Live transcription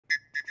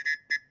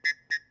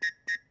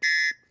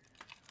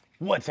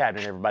What's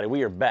happening, everybody?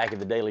 We are back at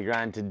the Daily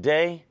Grind.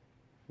 Today,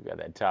 we got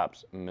that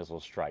Tops Missile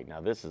Strike. Now,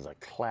 this is a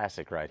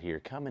classic right here,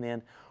 coming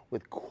in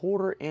with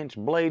 1/4-inch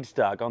blade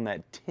stock on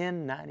that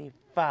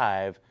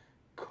 1095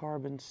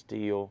 carbon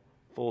steel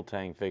full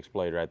tang fixed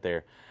blade right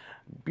there.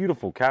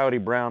 Beautiful coyote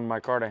brown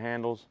micarta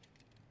handles,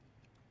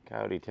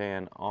 coyote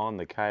tan on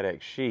the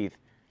Kydex sheath.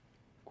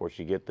 Of course,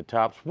 you get the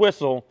Tops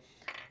whistle,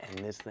 and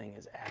this thing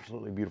is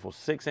absolutely beautiful.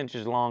 6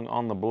 inches long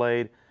on the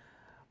blade.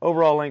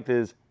 Overall length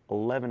is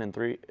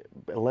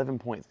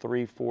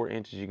 11.34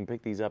 inches. You can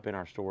pick these up in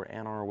our store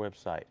and on our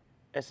website,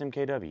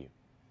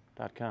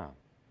 smkw.com.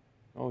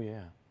 Oh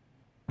yeah.